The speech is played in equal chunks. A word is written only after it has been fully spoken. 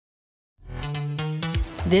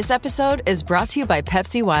This episode is brought to you by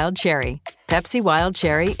Pepsi Wild Cherry. Pepsi Wild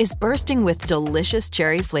Cherry is bursting with delicious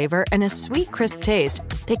cherry flavor and a sweet, crisp taste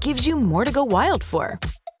that gives you more to go wild for.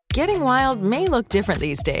 Getting wild may look different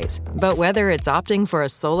these days, but whether it's opting for a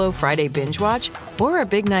solo Friday binge watch or a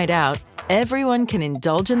big night out, everyone can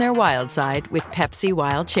indulge in their wild side with Pepsi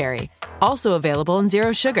Wild Cherry. Also available in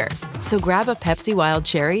Zero Sugar. So grab a Pepsi Wild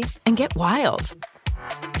Cherry and get wild.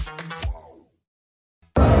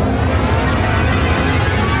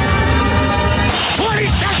 20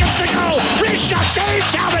 seconds to go. Wrist shot, save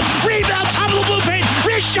Talbot. Rebound, top of the blue paint.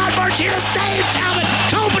 Wrist shot, Martinez, save Talbot.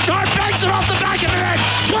 Kopitar banks it off the back of the net.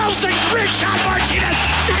 12 seconds, wrist shot, Martinez.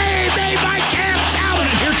 Save made by Cam Talbot.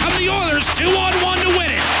 And here come the Oilers, 2-on-1 to win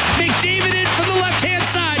it. McDavid in from the left-hand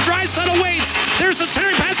side. Draisaitl waits. There's the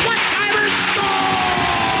centering pass. One-timer, score!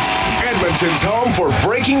 Edmonton's home for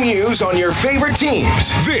breaking news on your favorite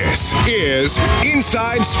teams. This is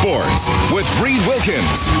Inside Sports with Reed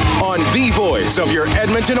Wilkins on the voice of your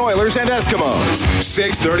Edmonton Oilers and Eskimos.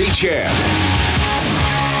 630 CHED.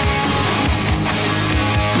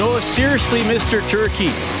 No, seriously, Mr. Turkey,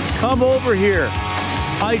 come over here.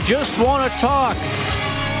 I just want to talk.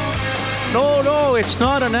 No, it's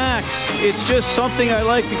not an axe. It's just something I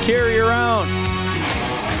like to carry around.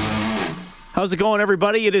 How's it going,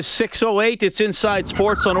 everybody? It is 6:08. It's Inside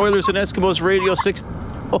Sports on Oilers and Eskimos Radio 6.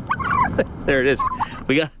 Oh, there it is.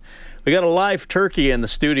 We got a live turkey in the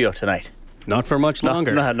studio tonight. Not for much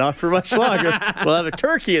longer. Not for much longer. We'll have a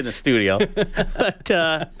turkey in the studio.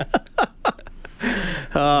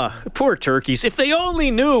 But poor turkeys. If they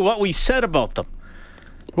only knew what we said about them.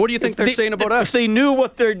 What do you think they're saying about us? If they knew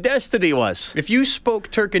what their destiny was. If you spoke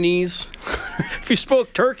Turkanese. If you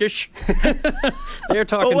spoke Turkish. They're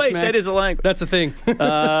talking Oh, wait, smack. that is a language. That's a thing.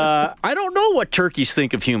 I don't know what turkeys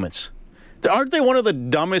think of humans. Aren't they one of the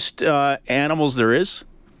dumbest animals there is?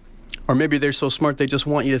 Or maybe they're so smart they just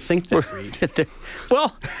want you to think that.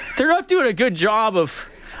 Well, they're not doing a good job of...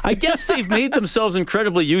 I guess they've made themselves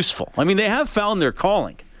incredibly useful. I mean, they have found their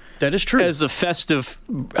calling. That is true. As a festive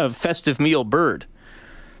meal bird.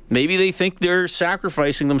 Maybe they think they're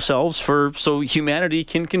sacrificing themselves so humanity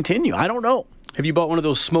can continue. I don't know. Have you bought one of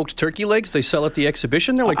those smoked turkey legs they sell at the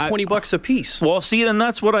exhibition? They're like $20 a piece. Well, see, then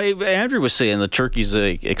that's what Andrew was saying. The turkey's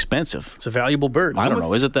expensive. It's a valuable bird. I don't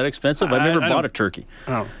know. Is it that expensive? I've never bought a turkey.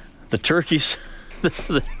 Oh. The turkeys...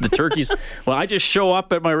 the turkeys... Well, I just show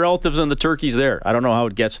up at my relatives and the turkey's there. I don't know how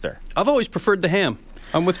it gets there. I've always preferred the ham.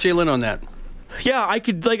 I'm with Jalen on that. Yeah, I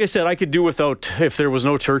could, like I said, I could do without. If there was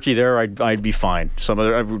no turkey there, I'd be fine.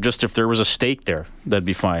 Just if there was a steak there, that'd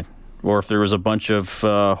be fine. Or if there was a bunch of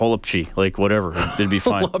holopchi, like whatever, it'd be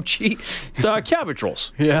fine. Holopchi? Cabbage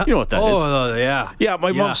rolls. Yeah. You know what that is. Oh, yeah. Yeah,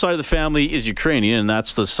 my mom's side of the family is Ukrainian, and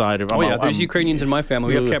that's the side of... There's Ukrainians in my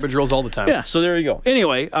family. We have cabbage rolls all the time. Yeah, so there you go.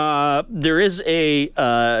 Anyway, there is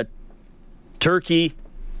a turkey...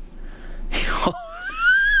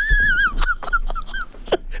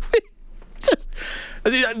 I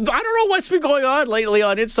don't know what's been going on lately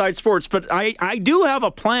on Inside Sports, but I do have a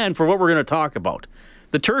plan for what we're going to talk about.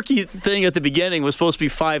 The turkey thing at the beginning was supposed to be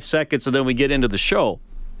 5 seconds, and then we get into the show.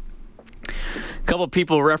 A couple of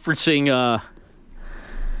people referencing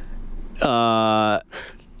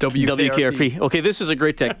WKRP. Okay, this is a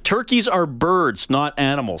great tech. Turkeys are birds, not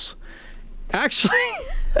animals. Actually,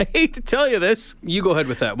 I hate to tell you this. You go ahead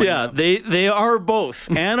with that one. Yeah, they are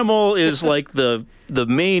both. Animal is like the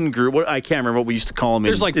main group. I can't remember what we used to call them.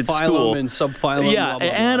 There's in phylum school. and subphylum. Yeah, blah, blah,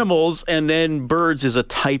 blah. animals, and then birds is a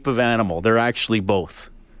type of animal. They're actually both.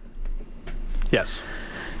 Yes.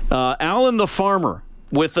 Alan the farmer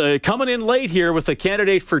coming in late here with a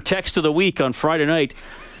candidate for text of the week on Friday night.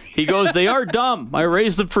 He goes, "They are dumb. I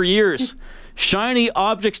raised them for years. Shiny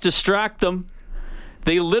objects distract them.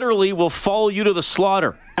 They literally will follow you to the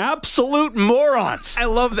slaughter. Absolute morons." I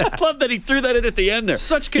love that. I love that he threw that in at the end there.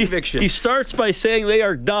 Such conviction. He starts by saying they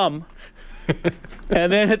are dumb.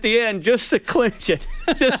 And then at the end, just to clinch it,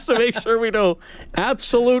 just to make sure we know,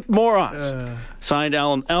 absolute morons. Signed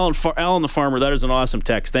Alan the farmer. That is an awesome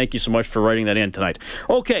text. Thank you so much for writing that in tonight.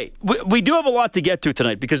 Okay, we do have a lot to get to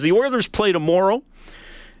tonight because the Oilers play tomorrow.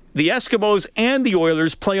 The Eskimos and the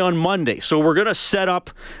Oilers play on Monday. So we're going to set up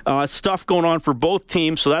stuff going on for both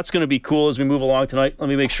teams. So that's going to be cool as we move along tonight. Let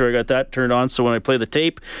me make sure I got that turned on so when I play the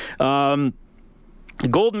tape.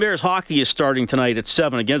 Golden Bears hockey is starting tonight at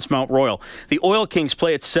 7 against Mount Royal. The Oil Kings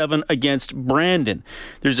play at 7 against Brandon.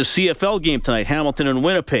 There's a CFL game tonight, Hamilton and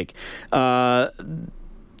Winnipeg.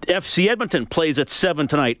 FC Edmonton plays at 7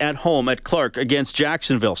 tonight at home at Clark against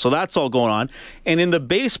Jacksonville. So that's all going on. And in the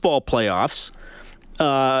baseball playoffs,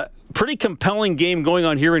 pretty compelling game going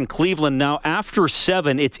on here in Cleveland now. After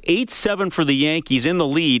 7, it's 8-7 for the Yankees in the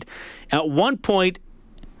lead. At one point,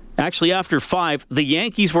 Actually, after 5, the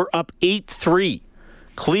Yankees were up 8-3.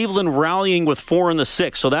 Cleveland rallying with 4 in the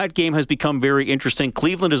 6th. So that game has become very interesting.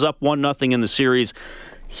 Cleveland is up 1-0 in the series.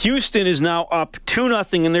 Houston is now up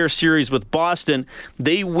 2-0 in their series with Boston.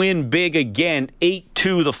 They win big again,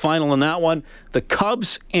 8-2 the final in that one. The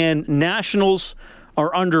Cubs and Nationals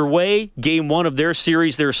are underway. Game 1 of their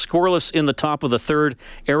series. They're scoreless in the top of the 3rd.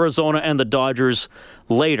 Arizona and the Dodgers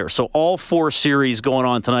later. So all 4 series going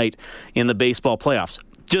on tonight in the baseball playoffs.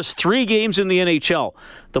 Just 3 games in the NHL.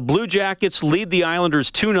 The Blue Jackets lead the Islanders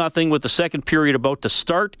 2-0 with the second period about to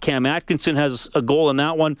start. Cam Atkinson has a goal in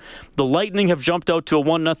that one. The Lightning have jumped out to a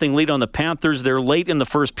 1-0 lead on the Panthers. They're late in the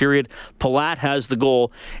first period. Palat has the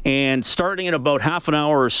goal. And starting in about half an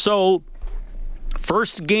hour or so,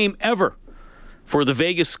 first game ever for the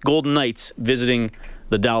Vegas Golden Knights visiting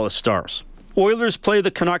the Dallas Stars. Oilers play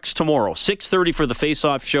the Canucks tomorrow, 6:30 for the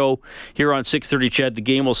face-off show here on 6:30 CHED. The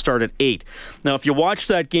game will start at 8. Now, if you watched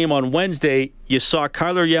that game on Wednesday, you saw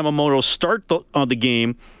Kyler Yamamoto start the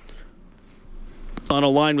game on a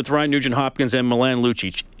line with Ryan Nugent-Hopkins and Milan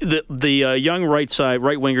Lucic. The young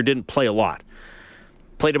right winger didn't play a lot.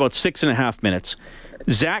 Played about 6.5 minutes.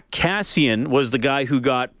 Zach Kassian was the guy who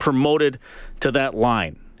got promoted to that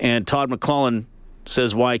line. And Todd McClellan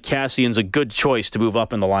says why Cassian's a good choice to move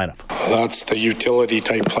up in the lineup. That's the utility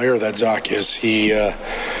type player that Zach is. He,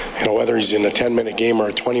 whether he's in a 10-minute game or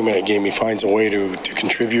a 20-minute game, he finds a way to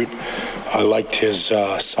contribute. I liked his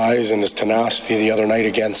size and his tenacity the other night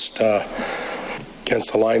against the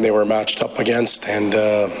line they were matched up against, and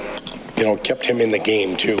kept him in the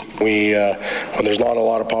game too. When there's not a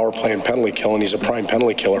lot of power play and penalty kill, and he's a prime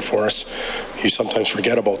penalty killer for us, you sometimes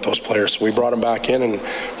forget about those players. So we brought him back in, and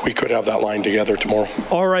we could have that line together tomorrow.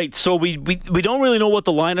 All right, so we don't really know what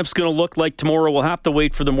the lineup's going to look like tomorrow. We'll have to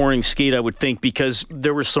wait for the morning skate, I would think, because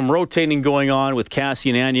there was some rotating going on with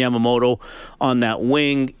Kassian and Yamamoto on that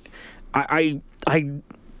wing. I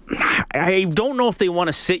don't know if they want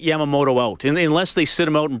to sit Yamamoto out, unless they sit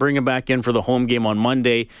him out and bring him back in for the home game on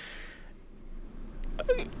Monday.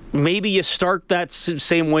 Maybe you start that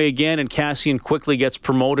same way again, and Kassian quickly gets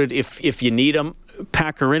promoted if you need him.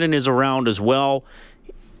 Pakarinen is around as well.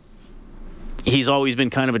 He's always been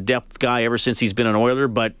kind of a depth guy ever since he's been an Oiler,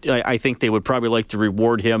 but I think they would probably like to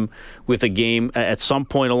reward him with a game at some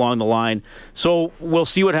point along the line. So we'll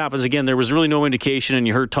see what happens. Again, there was really no indication, and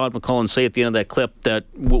you heard Todd McClellan say at the end of that clip that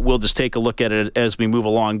we'll just take a look at it as we move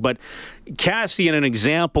along. But Kassian, an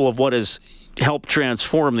example of what has helped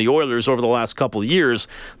transform the Oilers over the last couple of years,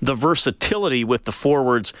 the versatility with the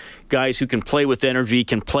forwards, guys who can play with energy,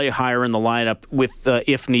 can play higher in the lineup with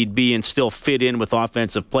if need be, and still fit in with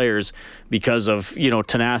offensive players because of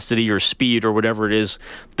tenacity or speed or whatever it is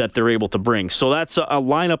that they're able to bring. So that's a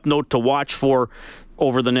lineup note to watch for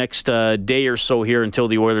over the next day or so here until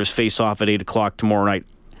the Oilers face off at 8 o'clock tomorrow night.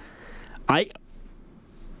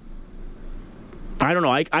 I don't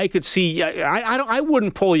know. I could see. I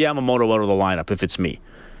wouldn't pull Yamamoto out of the lineup if it's me.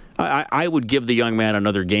 I would give the young man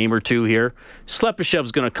another game or two here.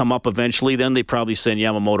 Slepishev's going to come up eventually. Then they probably send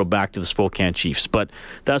Yamamoto back to the Spokane Chiefs. But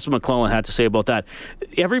that's what McClellan had to say about that.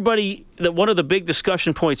 One of the big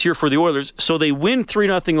discussion points here for the Oilers, so they win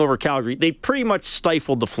 3-0 over Calgary. They pretty much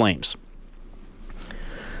stifled the Flames.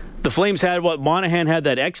 The Flames had Monahan had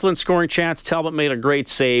that excellent scoring chance. Talbot made a great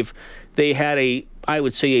save. They had I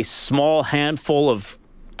would say a small handful of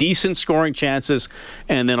decent scoring chances,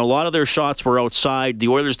 and then a lot of their shots were outside. The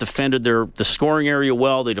Oilers defended the scoring area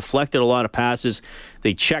well. They deflected a lot of passes.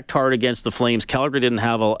 They checked hard against the Flames. Calgary didn't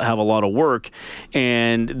have a lot of work,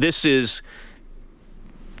 and this is.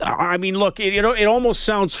 I mean, look, it almost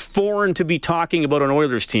sounds foreign to be talking about an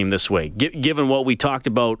Oilers team this way, given what we talked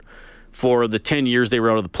about for the 10 years they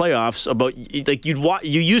were out of the playoffs. About like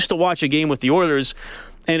you used to watch a game with the Oilers,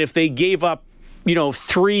 and if they gave up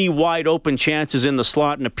 3 wide open chances in the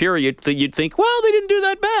slot in a period, that you'd think, well, they didn't do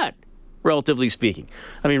that bad, relatively speaking.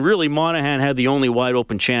 I mean, really, Monahan had the only wide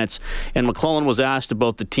open chance, and McClellan was asked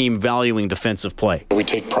about the team valuing defensive play. We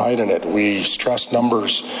take pride in it. We stress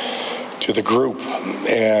numbers to the group,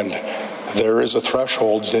 and there is a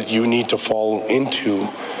threshold that you need to fall into.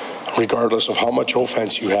 Regardless of how much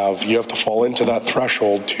offense you have to fall into that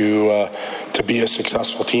threshold to be a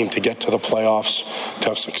successful team, to get to the playoffs, to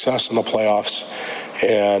have success in the playoffs,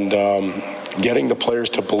 and getting the players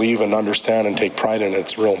to believe and understand and take pride in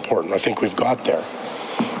it's real important. I think we've got there.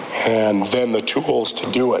 And then the tools to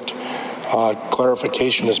do it.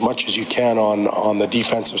 Clarification as much as you can on the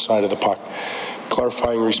defensive side of the puck.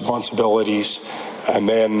 Clarifying responsibilities, and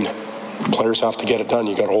then players have to get it done.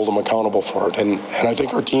 You got to hold them accountable for it, and I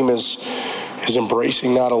think our team is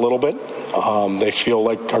embracing that a little bit. They feel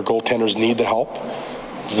like our goaltenders need the help.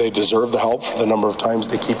 they deserve the help for the number of times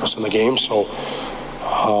they keep us in the game. So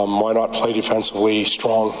why not play defensively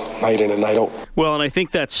strong night in and night out? Well, and I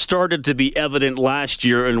think that started to be evident last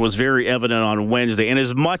year and was very evident on Wednesday. And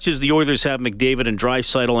as much as the Oilers have McDavid and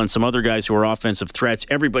Draisaitl and some other guys who are offensive threats,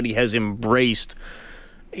 everybody has embraced,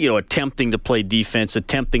 attempting to play defense,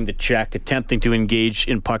 attempting to check, attempting to engage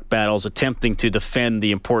in puck battles, attempting to defend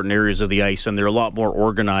the important areas of the ice, and they're a lot more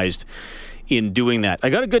organized in doing that. I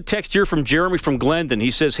got a good text here from Jeremy from Glendon.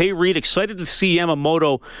 He says, "Hey, Reed, excited to see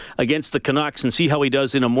Yamamoto against the Canucks and see how he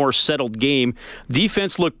does in a more settled game.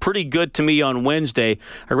 Defense looked pretty good to me on Wednesday.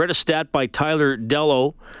 I read a stat by Tyler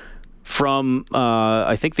Dello from,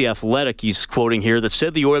 I think, The Athletic, he's quoting here, that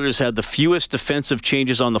said the Oilers had the fewest defensive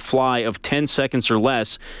changes on the fly of 10 seconds or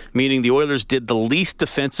less, meaning the Oilers did the least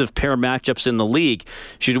defensive pair matchups in the league.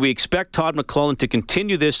 Should we expect Todd McLellan to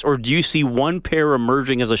continue this, or do you see one pair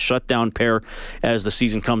emerging as a shutdown pair as the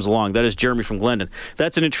season comes along?" That is Jeremy from Glendon.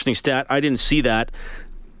 That's an interesting stat. I didn't see that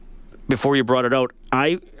before you brought it out.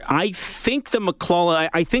 I think the McLellan,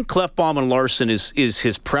 I think Klefbom and Larson is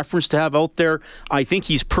his preference to have out there. I think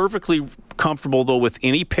he's perfectly comfortable, though, with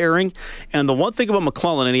any pairing. And the one thing about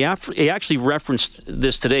McLellan, and he actually referenced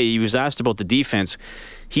this today, he was asked about the defense.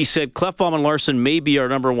 He said Klefbom and Larson may be our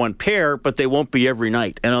number one pair, but they won't be every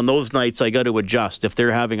night. And on those nights, I got to adjust. If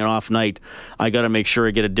they're having an off night, I got to make sure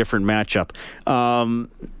I get a different matchup.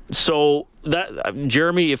 So that,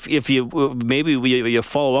 Jeremy, if you maybe you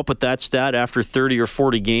follow up with that stat after 30 or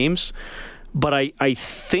 40 games, but I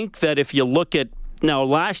think that if you look at now,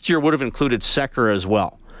 last year would have included Sekera as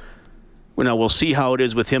well. Now we'll see how it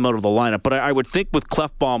is with him out of the lineup, but I would think with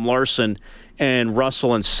Klefbom, Larson, and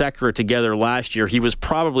Russell and Sekera together last year, he was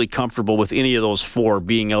probably comfortable with any of those four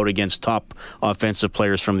being out against top offensive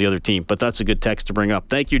players from the other team. But that's a good text to bring up.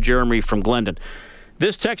 Thank you, Jeremy from Glendon.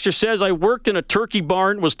 This texter says, "I worked in a turkey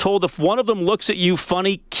barn, was told if one of them looks at you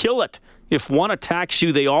funny, kill it. If one attacks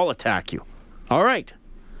you, they all attack you." All right.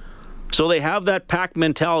 So they have that pack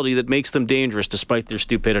mentality that makes them dangerous despite their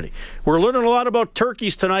stupidity. We're learning a lot about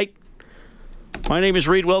turkeys tonight. My name is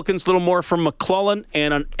Reed Wilkins. A little more from McLellan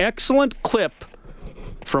and an excellent clip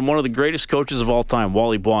from one of the greatest coaches of all time,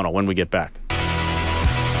 Wally Buono, when we get back.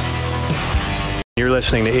 You're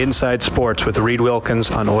listening to Inside Sports with Reed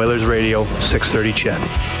Wilkins on Oilers Radio, 630 CHED.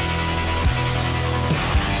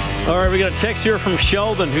 All right, we got a text here from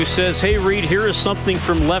Sheldon who says, "Hey, Reed, here is something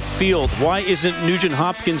from left field. Why isn't Nugent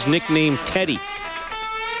Hopkins nicknamed Teddy?"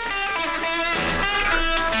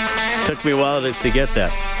 Took me a while to get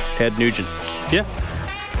that. Ted Nugent. Yeah,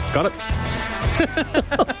 got it.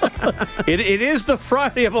 It is the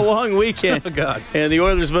Friday of a long weekend. Oh, God. And the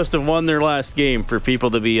Oilers must have won their last game for people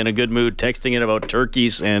to be in a good mood texting in about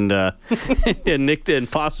turkeys and and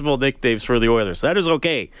possible nicknames for the Oilers. That is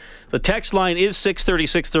okay. The text line is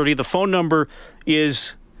 630-630. The phone number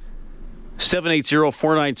is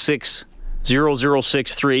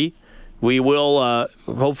 780-496-0063. We will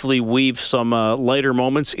hopefully weave some lighter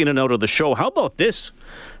moments in and out of the show. How about this?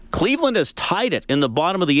 Cleveland has tied it in the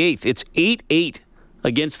bottom of the eighth. It's 8-8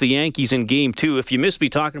 against the Yankees in Game 2. If you missed me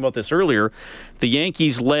talking about this earlier, the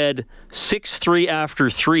Yankees led 6-3 after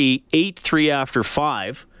 3, 8-3 after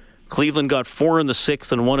 5. Cleveland got 4 in the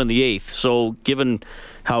 6th and 1 in the 8th. So given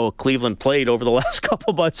how Cleveland played over the last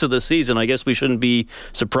couple months of the season, I guess we shouldn't be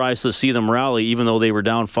surprised to see them rally, even though they were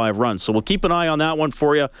down 5 runs. So we'll keep an eye on that one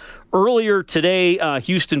for you. Earlier today,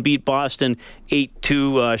 Houston beat Boston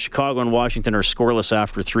 8-2. Chicago and Washington are scoreless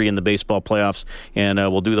after 3 in the baseball playoffs, and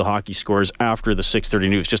we'll do the hockey scores after the 6:30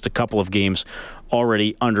 news. Just a couple of games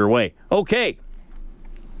already underway. Okay.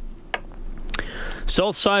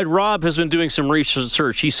 Southside Rob has been doing some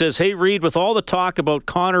research. He says, "Hey, Reed, with all the talk about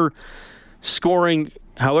Connor scoring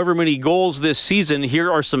however many goals this season,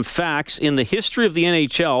 here are some facts. In the history of the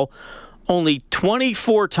NHL, only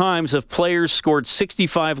 24 times have players scored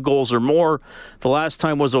 65 goals or more. The last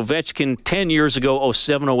time was Ovechkin 10 years ago,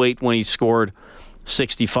 07-08, when he scored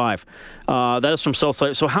 65. That is from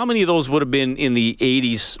Southside. So how many of those would have been in the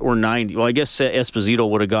 80s or 90s? Well, I guess Esposito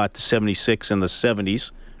would have got to 76 in the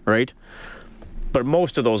 70s, right? But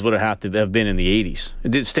most of those would have had to have been in the 80s.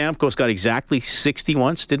 Stamkos got exactly 60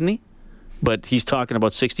 once, didn't he? But he's talking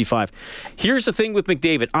about 65. Here's the thing with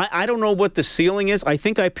McDavid. I don't know what the ceiling is. I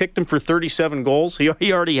think I picked him for 37 goals.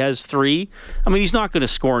 He already has 3. I mean, he's not going to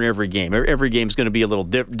score in every game. Every game's going to be a little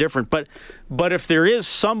different. But if there is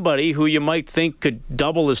somebody who you might think could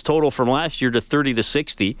double his total from last year to 30 to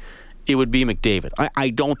 60, it would be McDavid. I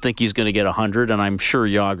don't think he's going to get 100, and I'm sure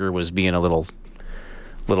Yager was being a little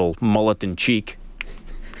mullet in cheek.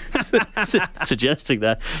 Suggesting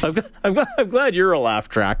that. I'm glad you're a laugh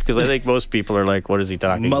track, because I think most people are like, what is he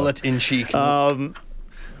talking mullet about? in cheek.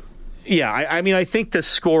 Yeah, I mean, I think to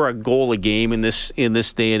score a goal a game in this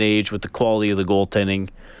day and age with the quality of the goaltending,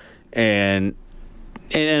 and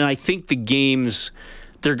I think the games,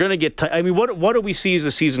 they're going to get tight. I mean, what do we see as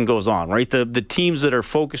the season goes on, right? The teams that are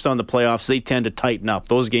focused on the playoffs, they tend to tighten up.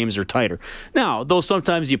 Those games are tighter. Now, though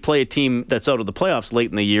sometimes you play a team that's out of the playoffs late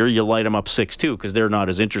in the year, you light them up 6-2 because they're not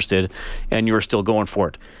as interested, and you're still going for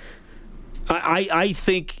it. I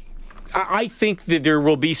think that there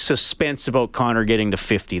will be suspense about Connor getting to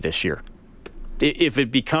 50 this year. If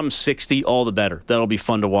it becomes 60, all the better. That'll be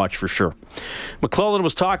fun to watch for sure. McClellan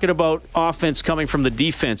was talking about offense coming from the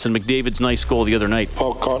defense and McDavid's nice goal the other night.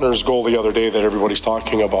 Well, Connor's goal the other day that everybody's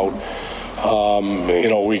talking about,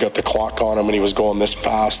 we got the clock on him and he was going this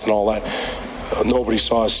fast and all that. Nobody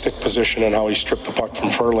saw his stick position and how he stripped the puck from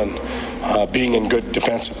Ferland, being in good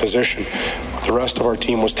defensive position. The rest of our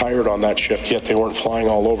team was tired on that shift, yet they weren't flying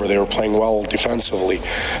all over. They were playing well defensively.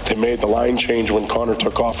 They made the line change when Connor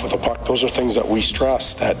took off with the puck. Those are things that we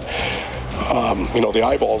stress, that the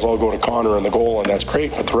eyeballs all go to Connor and the goal, and that's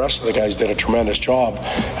great, but the rest of the guys did a tremendous job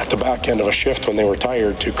at the back end of a shift when they were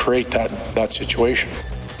tired to create that situation.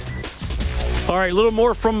 All right, a little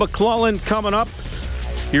more from McClellan coming up.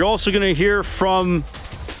 You're also going to hear from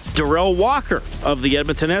Darrell Walker of the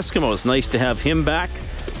Edmonton Eskimos. Nice to have him back.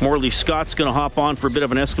 Morley Scott's going to hop on for a bit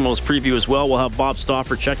of an Eskimos preview as well. We'll have Bob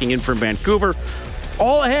Stauffer checking in from Vancouver.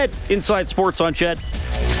 All ahead, Inside Sports on Ched.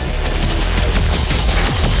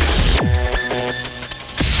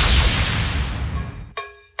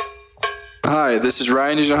 Hi, this is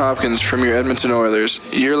Ryan Nugent-Hopkins from your Edmonton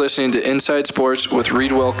Oilers. You're listening to Inside Sports with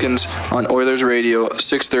Reed Wilkins on Oilers Radio,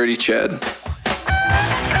 630 Ched.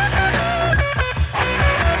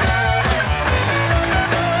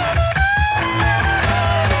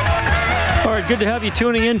 Good to have you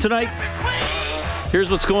tuning in tonight. Here's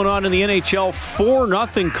what's going on in the NHL.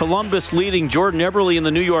 4-0 Columbus leading Jordan Eberle and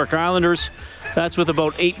the New York Islanders. That's with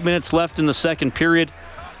about 8 minutes left in the second period.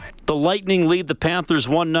 The Lightning lead the Panthers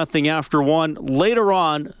 1-0 after one. Later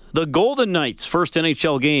on, the Golden Knights' first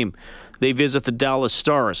NHL game. They visit the Dallas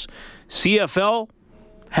Stars. CFL,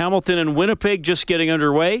 Hamilton and Winnipeg just getting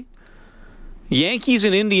underway. Yankees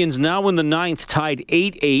and Indians now in the ninth, tied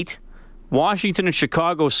 8-8. Washington and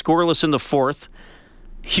Chicago scoreless in the fourth.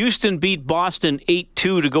 Houston beat Boston 8-2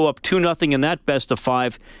 to go up 2-0 in that best of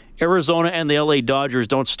five. Arizona and the LA Dodgers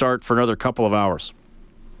don't start for another couple of hours.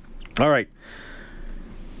 All right.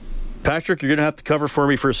 Patrick, you're going to have to cover for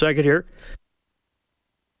me for a second here.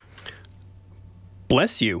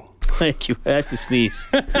 Bless you. Thank you. I have to sneeze.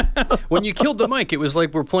 When you killed the mic, it was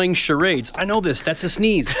like we're playing charades. I know this. That's a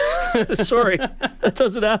sneeze. Sorry. That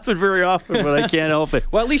doesn't happen very often, but I can't help it.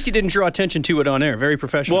 Well, at least you didn't draw attention to it on air. Very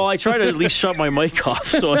professional. Well, I try to at least shut my mic off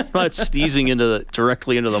so I'm not sneezing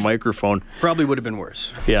directly into the microphone. Probably would have been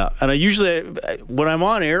worse. Yeah. And when I'm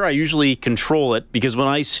on air, I usually control it because when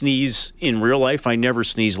I sneeze in real life, I never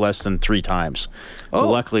sneeze less than 3 times. Oh. But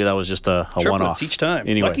luckily, that was just a one-off. Each time.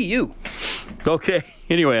 Anyway. Lucky you. Okay.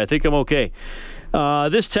 Anyway, I think I'm okay.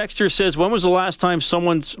 This texter says, when was the last time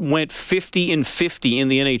someone went 50-50 in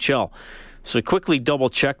the NHL? So quickly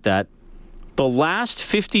double-check that. The last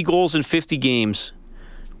 50 goals in 50 games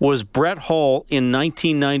was Brett Hull in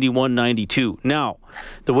 1991-92. Now,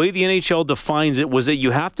 the way the NHL defines it was that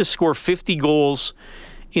you have to score 50 goals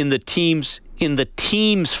in the team's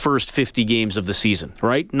first 50 games of the season,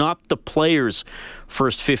 right? Not the players'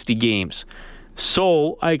 first 50 games.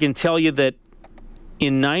 So I can tell you that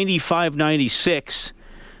in 95-96,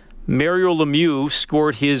 Mario Lemieux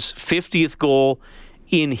scored his 50th goal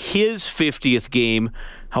in his 50th game.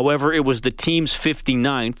 However, it was the team's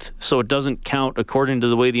 59th, so it doesn't count according to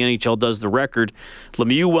the way the NHL does the record.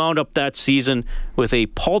 Lemieux wound up that season with a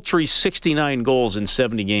paltry 69 goals in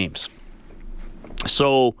 70 games.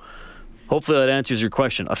 So hopefully that answers your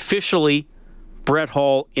question. Officially, Brett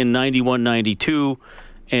Hull in 91-92,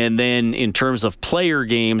 and then in terms of player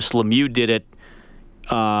games, Lemieux did it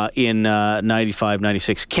in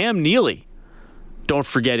 95-96. Cam Neely, don't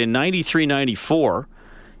forget, in 93-94,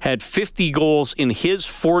 had 50 goals in his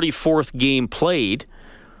 44th game played,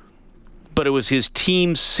 but it was his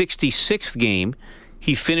team's 66th game.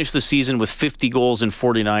 He finished the season with 50 goals in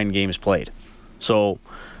 49 games played. So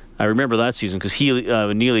I remember that season because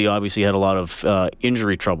Neely obviously had a lot of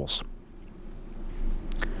injury troubles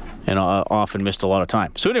and often missed a lot of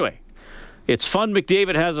time. So anyway, it's fun.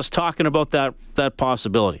 McDavid has us talking about that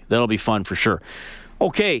possibility. That'll be fun for sure.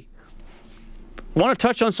 Okay, want to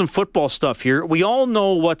touch on some football stuff here. We all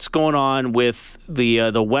know what's going on with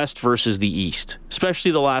the West versus the East,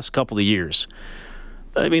 especially the last couple of years.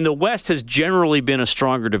 I mean, the West has generally been a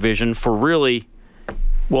stronger division for really,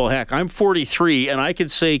 well, heck, I'm 43, and I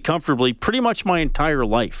could say comfortably pretty much my entire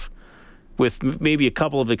life with maybe a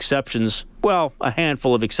couple of exceptions, well, a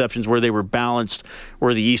handful of exceptions where they were balanced,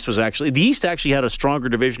 where the East actually had a stronger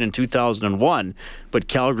division in 2001, but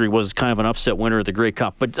Calgary was kind of an upset winner of the Grey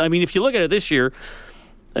Cup. But, I mean, if you look at it this year,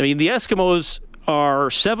 I mean, the Eskimos are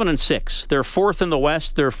 7-6. They're 4th in the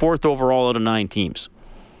West. They're 4th overall out of 9 teams.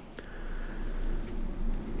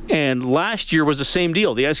 And last year was the same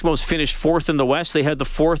deal. The Eskimos finished 4th in the West. They had the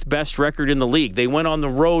 4th best record in the league. They went on the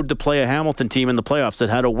road to play a Hamilton team in the playoffs that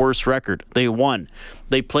had a worse record. They won.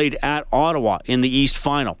 They played at Ottawa in the East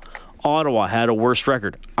Final. Ottawa had a worse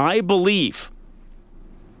record. I believe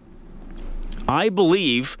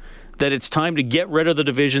that it's time to get rid of the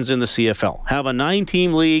divisions in the CFL. Have a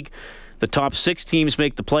 9-team league. The top 6 teams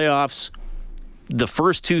make the playoffs. The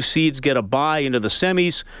first 2 seeds get a bye into the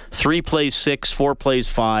semis. 3 plays 6, 4 plays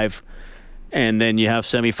 5. And then you have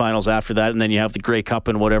semifinals after that. And then you have the Grey Cup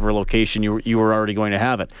in whatever location you were already going to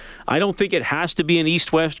have it. I don't think it has to be an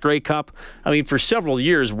East-West Grey Cup. I mean, for several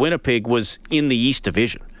years, Winnipeg was in the East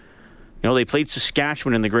Division. You know, they played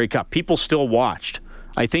Saskatchewan in the Grey Cup. People still watched.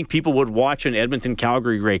 I think people would watch an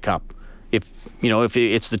Edmonton-Calgary Grey Cup if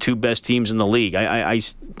it's the 2 best teams in the league.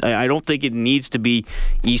 I don't think it needs to be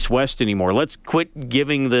East-West anymore. Let's quit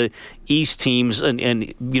giving the East teams and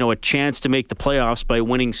a chance to make the playoffs by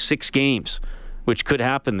winning 6 games, which could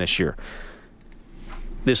happen this year.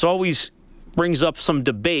 This always brings up some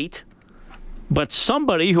debate, but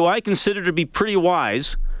somebody who I consider to be pretty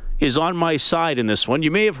wise is on my side in this one.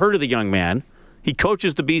 You may have heard of the young man. He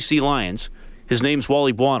coaches the BC Lions. His name's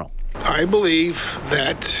Wally Buono. I believe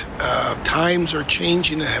that times are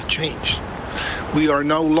changing and have changed. We are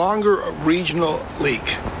no longer a regional league.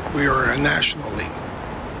 We are a national league.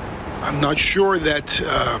 I'm not sure that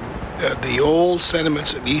the old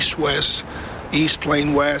sentiments of East-West, East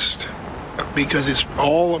playing West, because it's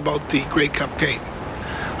all about the Grey Cup game.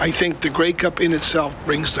 I think the Grey Cup in itself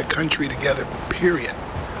brings the country together, period.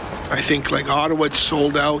 I think like Ottawa, it's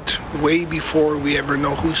sold out way before we ever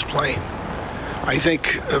know who's playing. I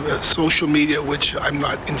think social media, which I'm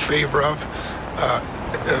not in favor of,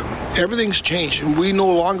 everything's changed, and we no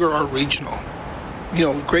longer are regional. You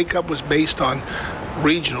know, Grey Cup was based on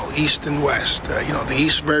regional, East and West. The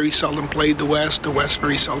East very seldom played the West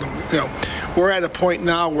very seldom. We're at a point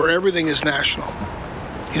now where everything is national.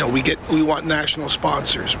 We want national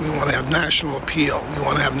sponsors. We want to have national appeal. We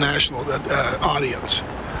want to have national audience.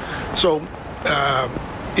 So,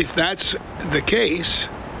 if that's the case,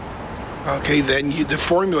 okay, then the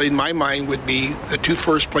formula in my mind would be the 2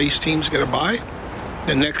 first-place teams get a bye.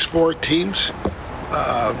 The next 4 teams,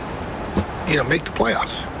 make the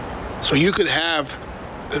playoffs. So you could have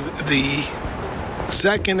the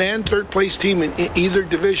second and third-place team in either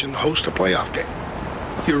division host a playoff game.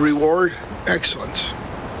 You reward excellence.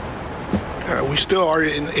 We still are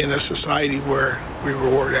in a society where we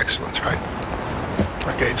reward excellence, right?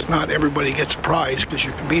 Okay, it's not everybody gets a prize because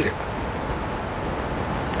you can beat it.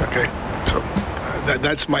 Okay. So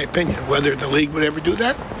that's my opinion. Whether the league would ever do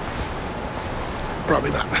that,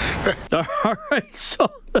 probably not. All right.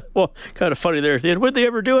 So, well, kind of funny there at the end. Would they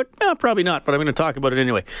ever do it? Probably not, but I'm going to talk about it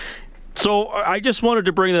anyway. So I just wanted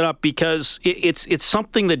to bring that up because it's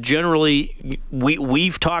something that generally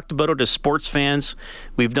we've talked about it as sports fans.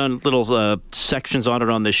 We've done little sections on it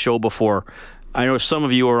on this show before. I know some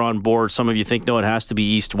of you are on board. Some of you think, no, it has to be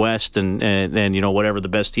East-West and whatever, the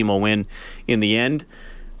best team will win in the end.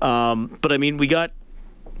 But I mean, I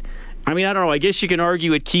don't know. I guess you can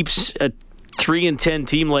argue it keeps a 3-10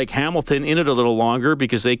 team like Hamilton in it a little longer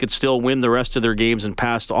because they could still win the rest of their games and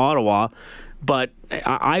pass Ottawa. But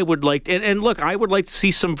I would like I would like to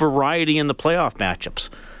see some variety in the playoff matchups.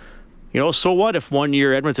 So what if one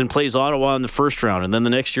year Edmonton plays Ottawa in the first round, and then the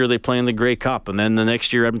next year they play in the Grey Cup, and then the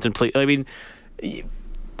next year Edmonton plays. I mean,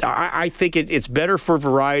 I think it's better for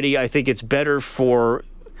variety. I think it's better for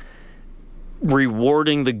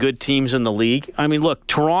rewarding the good teams in the league. I mean, look,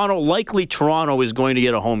 Toronto is going to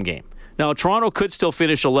get a home game. Now, Toronto could still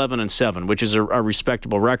finish 11-7, which is a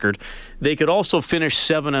respectable record. They could also finish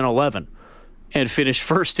 7-11 and finish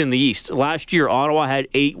first in the East. Last year, Ottawa had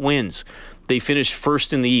 8 wins. They finished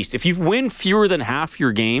first in the East. If you win fewer than half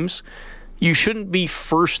your games, you shouldn't be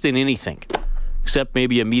first in anything, except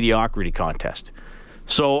maybe a mediocrity contest.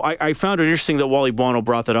 So I found it interesting that Wally Buono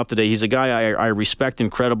brought that up today. He's a guy I respect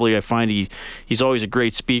incredibly. I find he's always a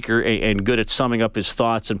great speaker and good at summing up his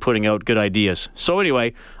thoughts and putting out good ideas. So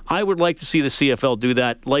anyway, I would like to see the CFL do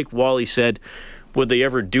that. Like Wally said, would they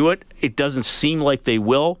ever do it? It doesn't seem like they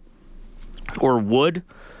will or would.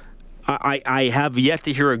 I have yet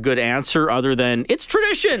to hear a good answer other than, it's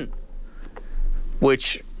tradition,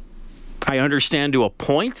 which I understand to a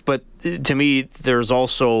point, but to me, there's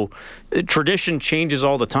also tradition changes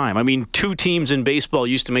all the time. I mean, 2 teams in baseball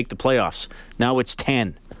used to make the playoffs. Now it's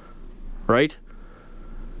 10, right?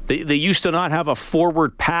 They used to not have a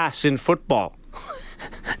forward pass in football.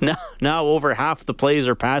 Now over half the plays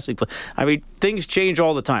are passing. I mean, things change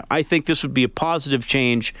all the time. I think this would be a positive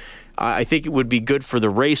change. I think it would be good for the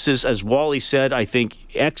races. As Wally said, I think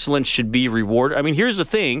excellence should be rewarded. I mean, here's the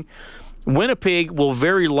thing. Winnipeg will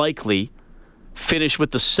very likely finish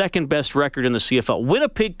with the second best record in the CFL.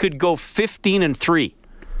 Winnipeg could go 15-3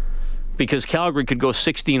 because Calgary could go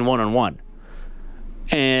 16-1-1.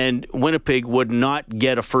 And Winnipeg would not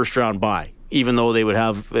get a first-round bye, even though they would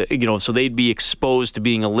have, so they'd be exposed to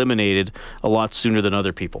being eliminated a lot sooner than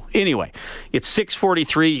other people. Anyway, it's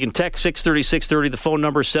 6:43. You can text 630-630. The phone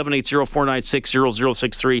number is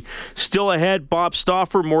 780-496-0063. Still ahead, Bob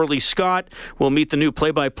Stauffer, Morley Scott will meet the new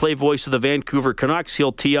play-by-play voice of the Vancouver Canucks.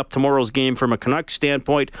 He'll tee up tomorrow's game from a Canucks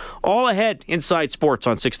standpoint. All ahead, Inside Sports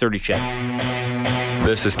on 630 CHED.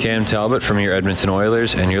 This is Cam Talbot from your Edmonton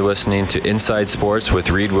Oilers, and you're listening to Inside Sports with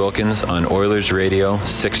Reed Wilkins on Oilers Radio,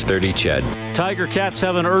 630 CHED. Tiger Cats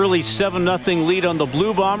have an early 7-0 lead on the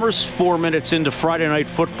Blue Bombers 4 minutes into Friday Night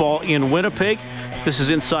Football in Winnipeg. This is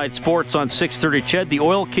Inside Sports on 630 CHED. The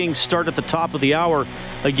Oil Kings start at the top of the hour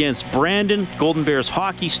against Brandon. Golden Bears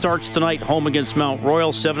hockey starts tonight, home against Mount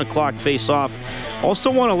Royal, 7 o'clock face-off. Also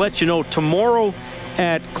want to let you know, tomorrow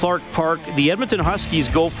at Clark Park, the Edmonton Huskies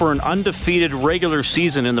go for an undefeated regular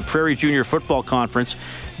season in the Prairie Junior Football Conference.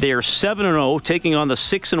 They are 7-0, taking on the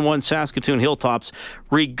 6-1 Saskatoon Hilltops.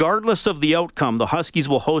 Regardless of the outcome, the Huskies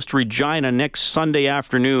will host Regina next Sunday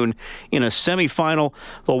afternoon in a semifinal.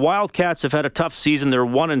 The Wildcats have had a tough season. They're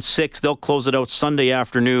 1-6. They'll close it out Sunday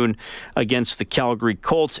afternoon against the Calgary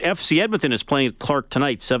Colts. FC Edmonton is playing at Clark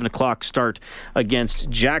tonight, 7 o'clock start against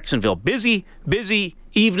Jacksonville. Busy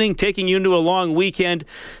evening, taking you into a long weekend.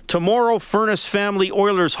 Tomorrow, Furnace Family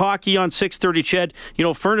Oilers hockey on 630 CHED. You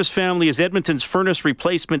know, Furnace Family is Edmonton's furnace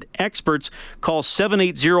replacement experts. Call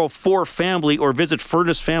 780-4FAMILY or visit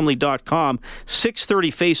furnacefamily.com.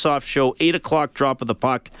 6:30 face-off show, 8 o'clock drop of the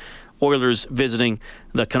puck. Oilers visiting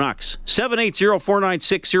the Canucks.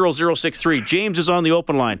 780-496-0063. James is on the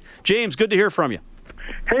open line. James, good to hear from you.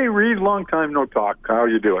 Hey, Reed, long time no talk. How are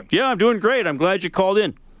you doing? Yeah, I'm doing great. I'm glad you called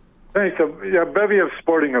in. Thanks. A bevy of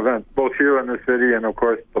sporting events, both here in the city and, of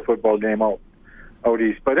course, the football game out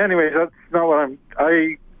east. But anyways, that's not what I'm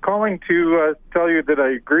calling to tell you that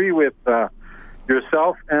I agree with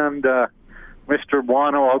yourself and Mr.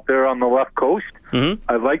 Buono out there on the left coast. Mm-hmm.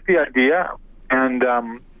 I like the idea. And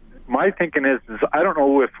my thinking is I don't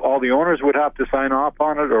know if all the owners would have to sign off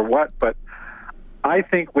on it or what, but I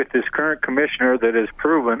think with this current commissioner that has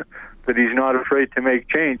proven that he's not afraid to make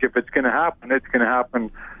change, if it's going to happen, it's going to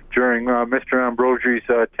happen during Mr. Ambrosi's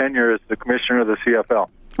tenure as the commissioner of the CFL.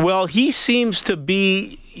 Well, he seems to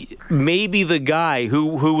be maybe the guy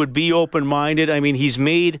who would be open-minded. I mean, he's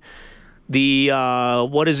made the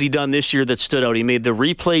what has he done this year that stood out? He made the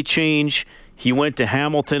replay change. He went to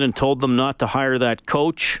Hamilton and told them not to hire that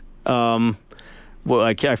coach. I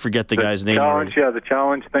forget the guy's name. The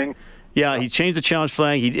challenge thing. Yeah, he changed the challenge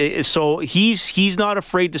flag. So he's not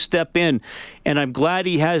afraid to step in, and I'm glad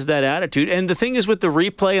he has that attitude. And the thing is, with the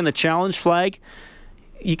replay and the challenge flag,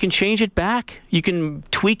 you can change it back. You can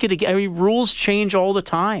tweak it again. I mean, rules change all the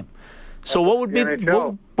time. So what would be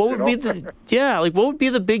what would be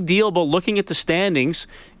the big deal about looking at the standings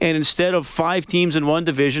and instead of 5 teams in one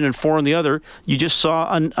division and 4 in the other, you just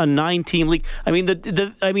saw a 9-team league? I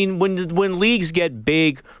mean, when leagues get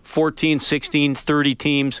big, 14, 16, 30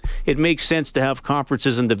 teams, it makes sense to have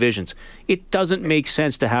conferences and divisions. It doesn't make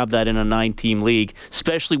sense to have that in a 9-team league,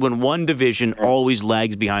 especially when one division always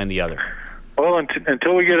lags behind the other. Well,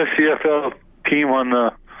 until we get a CFL team on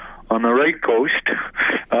the right coast,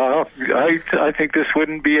 I think this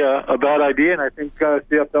wouldn't be a bad idea, and I think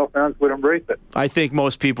CFL fans would embrace it. I think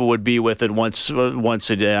most people would be with it once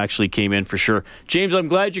it actually came in, for sure. James, I'm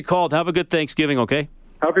glad you called. Have a good Thanksgiving, okay?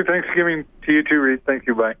 Happy Thanksgiving to you too, Reed. Thank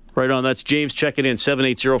you. Bye. Right on. That's James checking in,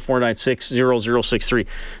 780-496-0063.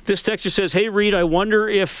 This texter says, hey, Reed, I wonder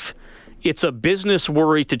if it's a business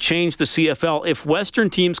worry to change the CFL. If Western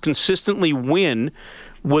teams consistently win,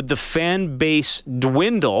 would the fan base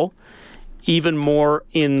dwindle even more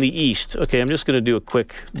in the East? Okay, I'm just going to do a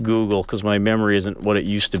quick Google because my memory isn't what it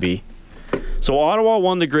used to be. So Ottawa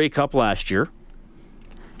won the Grey Cup last year.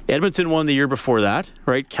 Edmonton won the year before that,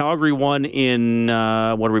 right? Calgary won in,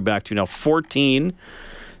 what are we back to now? 14.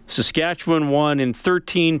 Saskatchewan won in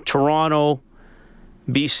 13. Toronto,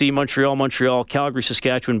 BC, Montreal, Calgary,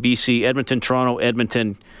 Saskatchewan, BC, Edmonton, Toronto,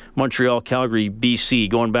 Edmonton, Montreal, Calgary, BC,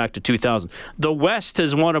 going back to 2000. The West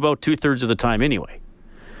has won about 2/3 of the time anyway.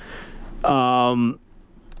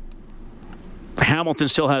 Hamilton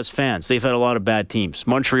still has fans. They've had a lot of bad teams.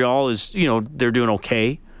 Montreal is, they're doing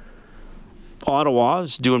okay. Ottawa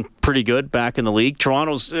is doing pretty good back in the league.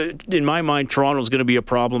 Toronto's, in my mind, Toronto's going to be a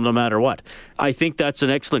problem no matter what. I think that's an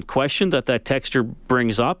excellent question that texter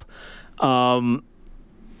brings up.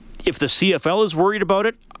 If the CFL is worried about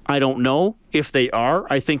it, I don't know. If they are,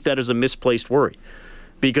 I think that is a misplaced worry.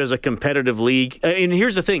 Because a competitive league, and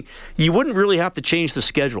here's the thing, you wouldn't really have to change the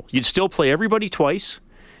schedule. You'd still play everybody twice,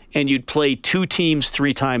 and you'd play 2 teams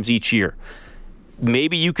 3 times each year.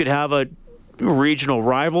 Maybe you could have a regional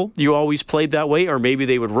rival. You always played that way, or maybe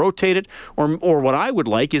they would rotate it, or what I would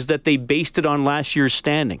like is that they based it on last year's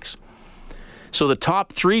standings. So the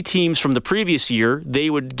top 3 teams from the previous year,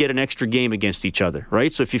 they would get an extra game against each other,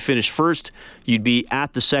 right? So if you finish first, you'd be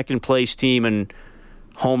at the second place team and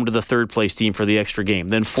home to the third place team for the extra game.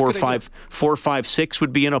 Then 4, 5, 6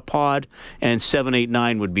 would be in a pod, and 7, 8,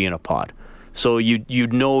 9 would be in a pod. So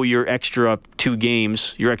you'd know your extra 2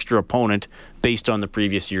 games, your extra opponent, based on the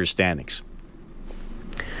previous year's standings.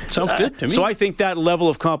 Sounds good to me. So I think that level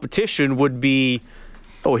of competition would be,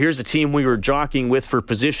 here's a team we were jockeying with for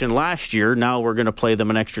position last year. Now we're going to play them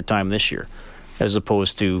an extra time this year, as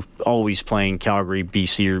opposed to always playing Calgary,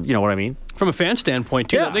 BC, or you know what I mean? From a fan standpoint,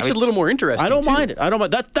 too, that makes it a little more interesting. I don't mind it. I don't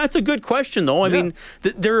mind. That's a good question, though. I mean,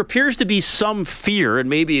 there appears to be some fear, and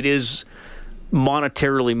maybe it is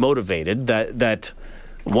monetarily motivated, that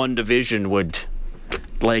one division would,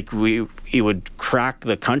 it would crack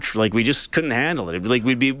the country. Like, we just couldn't handle it.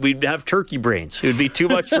 We'd have turkey brains. It would be too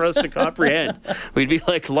much for us to comprehend. We'd be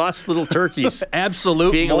like lost little turkeys.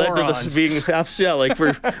 Absolute being morons.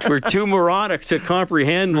 We're too moronic to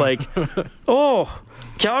comprehend.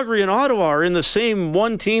 Calgary and Ottawa are in the same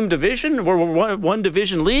one-team division, or one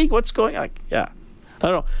division league. What's going on? Yeah,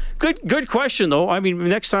 I don't know. Good question though. I mean,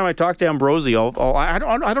 next time I talk to Ambrosi, I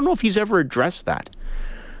don't know if he's ever addressed that.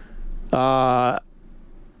 I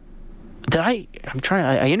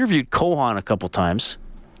interviewed Kohan a couple times.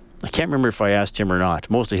 I can't remember if I asked him or not.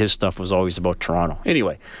 Most of his stuff was always about Toronto.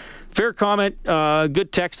 Anyway, fair comment.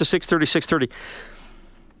 Good text to 630.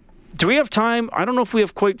 Do we have time? I don't know if we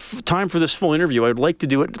have quite time for this full interview. I'd like to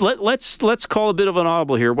do it. Let's call a bit of an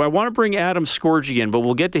audible here. I want to bring Adam Scorgi in, but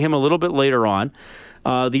we'll get to him a little bit later on.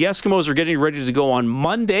 The Eskimos are getting ready to go on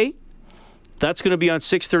Monday. That's going to be on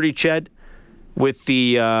 6:30, Ched, with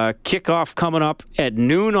the kickoff coming up at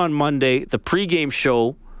noon on Monday. The pregame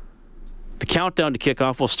show, the countdown to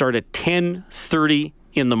kickoff, will start at 10:30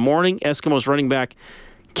 in the morning. Eskimos running back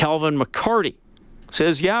Calvin McCarty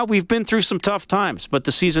says, we've been through some tough times, but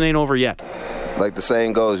the season ain't over yet. Like the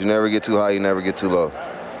saying goes, you never get too high, you never get too low.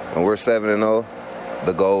 When we're 7-0,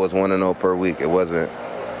 the goal was 1-0 per week. It wasn't,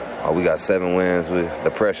 we got 7 wins.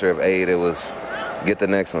 The pressure of 8, it was get the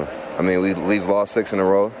next one. I mean, we've lost 6 in a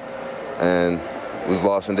row, and we've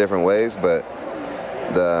lost in different ways, but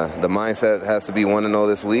the mindset has to be 1-0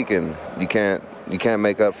 this week, and you can't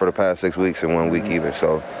make up for the past 6 weeks in 1 week either.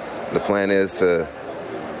 So the plan is to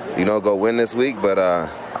go win this week, but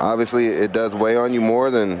obviously it does weigh on you more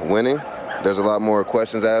than winning. There's a lot more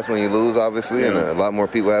questions asked when you lose, obviously, and a lot more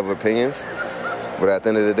people have opinions. But at the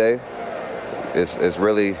end of the day, it's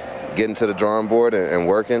really getting to the drawing board and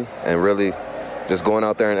working and really just going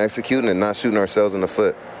out there and executing and not shooting ourselves in the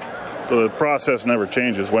foot. The process never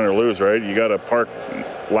changes, win or lose, right? You got to park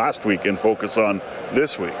last week and focus on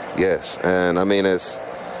this week. Yes, and I mean,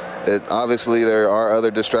 obviously there are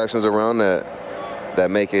other distractions around that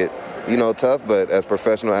make it, tough, but as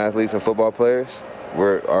professional athletes and football players,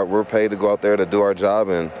 we're paid to go out there to do our job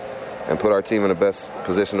and put our team in the best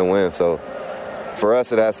position to win. So for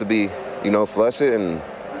us, it has to be, flush it and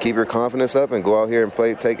keep your confidence up and go out here and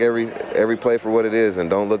play, take every play for what it is, and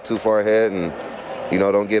don't look too far ahead, and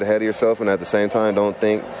don't get ahead of yourself, and at the same time don't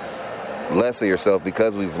think less of yourself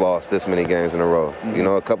because we've lost this many games in a row. Mm-hmm.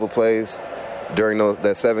 A couple plays during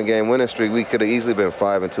that 7-game winning streak, we could have easily been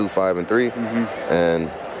 5-2, 5-3, mm-hmm. and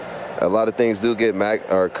a lot of things do get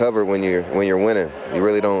covered when you're winning. You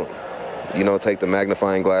really don't, take the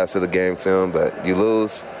magnifying glass to the game film, but you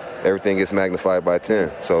lose, everything gets magnified by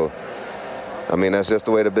 10. So, I mean, that's just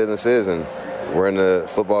the way the business is, and we're in the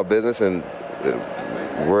football business, and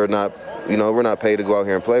we're not paid to go out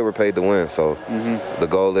here and play. We're paid to win. So the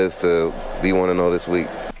goal is to be 1-0 this week.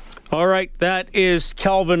 All right, that is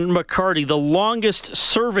Calvin McCarty, the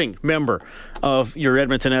longest-serving member of your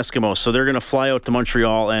Edmonton Eskimos. So they're going to fly out to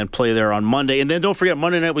Montreal and play there on Monday. And then don't forget,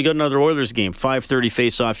 Monday night we got another Oilers game, 5:30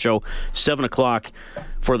 face-off show, 7 o'clock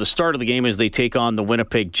for the start of the game as they take on the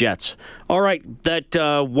Winnipeg Jets. All right, that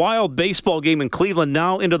wild baseball game in Cleveland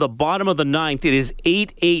now into the bottom of the ninth. It is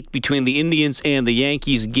 8-8 between the Indians and the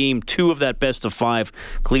Yankees. Game 2 of that best-of-5.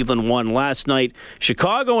 Cleveland won last night.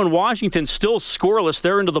 Chicago and Washington still scoreless.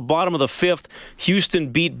 They're into the bottom of the 5th.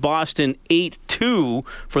 Houston beat Boston 8-2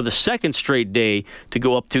 for the second straight day to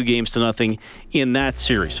go up 2-0 in that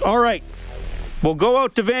series. All right. We'll go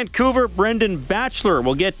out to Vancouver. Brendan Batchelor.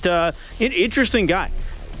 We'll get an interesting guy.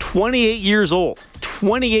 28 years old.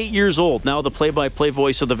 28 years old. Now the play-by-play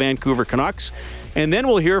voice of the Vancouver Canucks. And then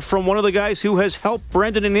we'll hear from one of the guys who has helped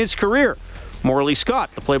Brendan in his career. Morley Scott,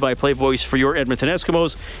 the play-by-play voice for your Edmonton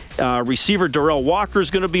Eskimos. Receiver Darrell Walker is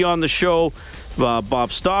going to be on the show.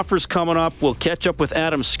 Bob Stauffer's coming up. We'll catch up with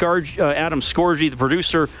Adam Scorgie, the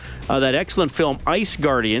producer of that excellent film Ice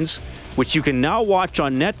Guardians, which you can now watch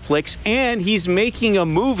on Netflix. And he's making a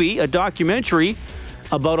movie, a documentary,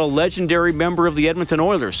 about a legendary member of the Edmonton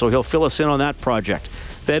Oilers. So he'll fill us in on that project.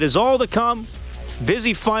 That is all to come.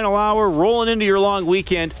 Busy final hour, rolling into your long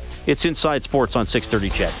weekend. It's Inside Sports on 630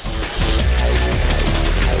 CHED.